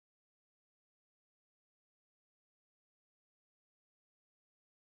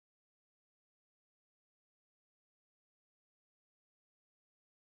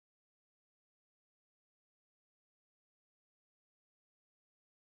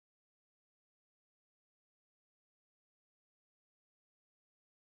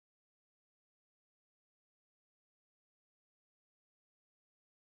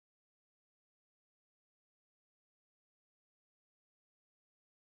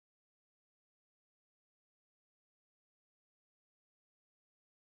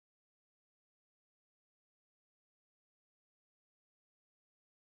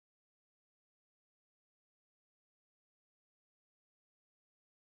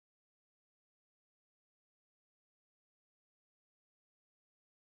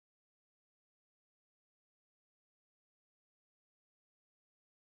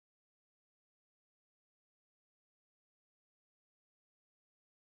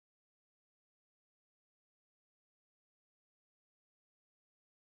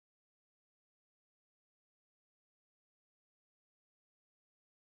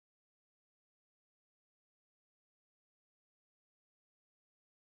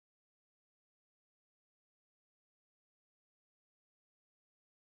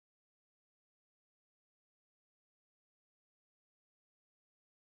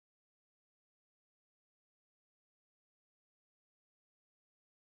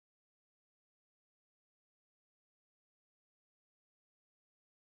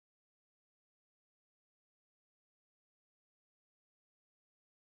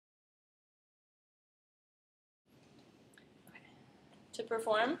To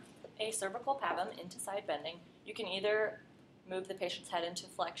perform a cervical PAIVM into side bending, you can either move the patient's head into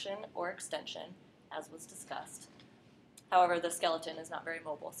flexion or extension, as was discussed. However, the skeleton is not very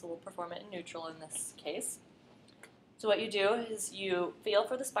mobile, so we'll perform it in neutral in this case. So what you do is you feel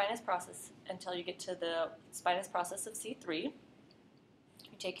for the spinous process until you get to the spinous process of C3. You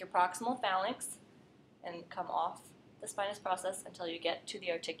take your proximal phalanx and come off the spinous process until you get to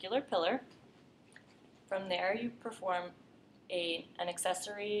the articular pillar. From there, you perform an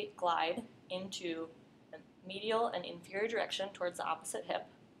accessory glide into the medial and inferior direction towards the opposite hip.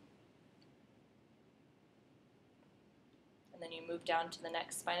 And then you move down to the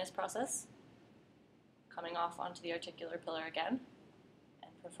next spinous process, coming off onto the articular pillar again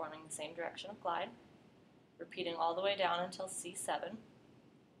and performing the same direction of glide, repeating all the way down until C7.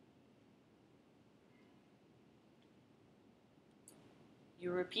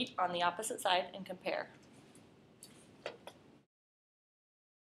 You repeat on the opposite side and compare.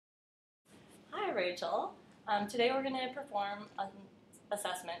 Hi, Rachel. Today we're going to perform an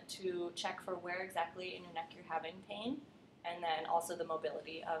assessment to check for where exactly in your neck you're having pain, and then also the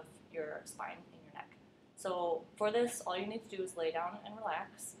mobility of your spine in your neck. So for this, all you need to do is lay down and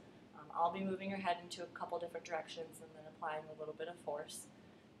relax. I'll be moving your head into a couple different directions and then applying a little bit of force.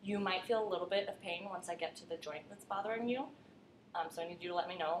 You might feel a little bit of pain once I get to the joint that's bothering you. So I need you to let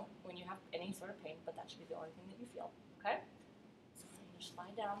me know when you have any sort of pain, but that should be the only thing that you feel, okay? So just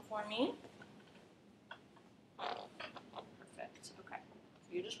lie down for me. Perfect, okay.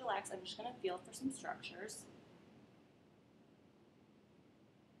 So you just relax. I'm just going to feel for some structures.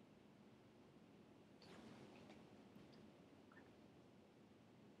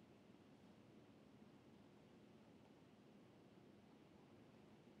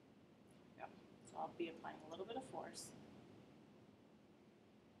 Yeah. So I'll be applying a little bit of force.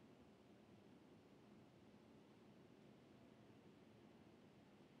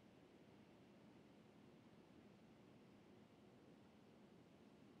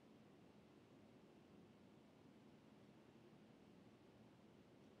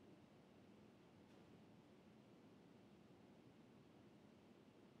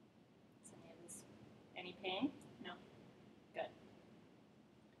 Any pain? No. Good.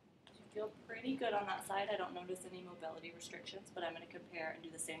 You feel pretty good on that side. I don't notice any mobility restrictions, but I'm going to compare and do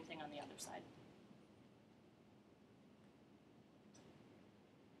the same thing on the other side.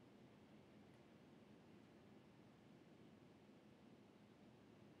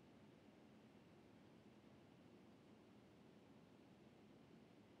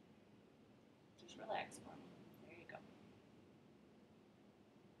 Just relax for me. There you go.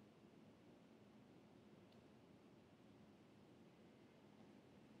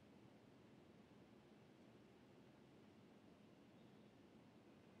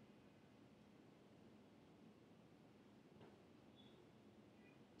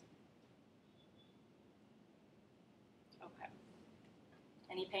 Okay.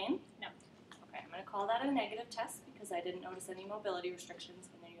 Any pain? No. Okay, I'm going to call that a negative test because I didn't notice any mobility restrictions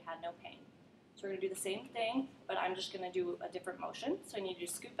and then you had no pain. So we're going to do the same thing, but I'm just going to do a different motion. So I need you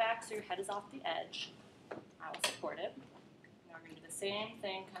to scoot back so your head is off the edge. I will support it. Now we're going to do the same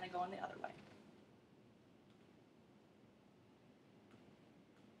thing, kind of going the other way.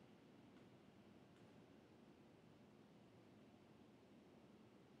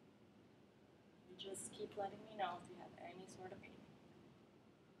 Just keep letting me know if you have any sort of pain.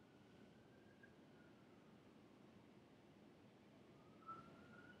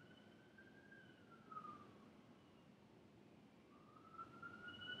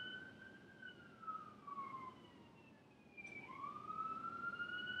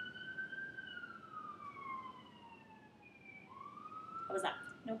 How was that?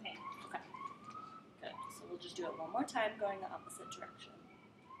 No pain. Okay. Good. So we'll just do it one more time, going the opposite direction.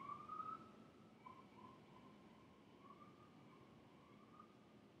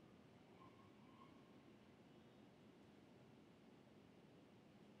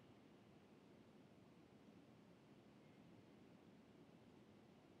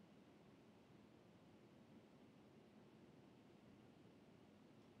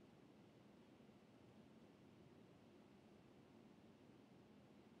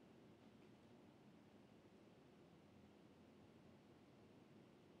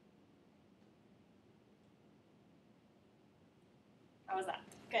 How was that?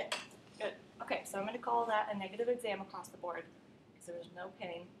 Good. Good. Okay, so I'm going to call that a negative exam across the board because there was no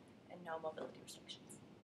pain and no mobility restrictions.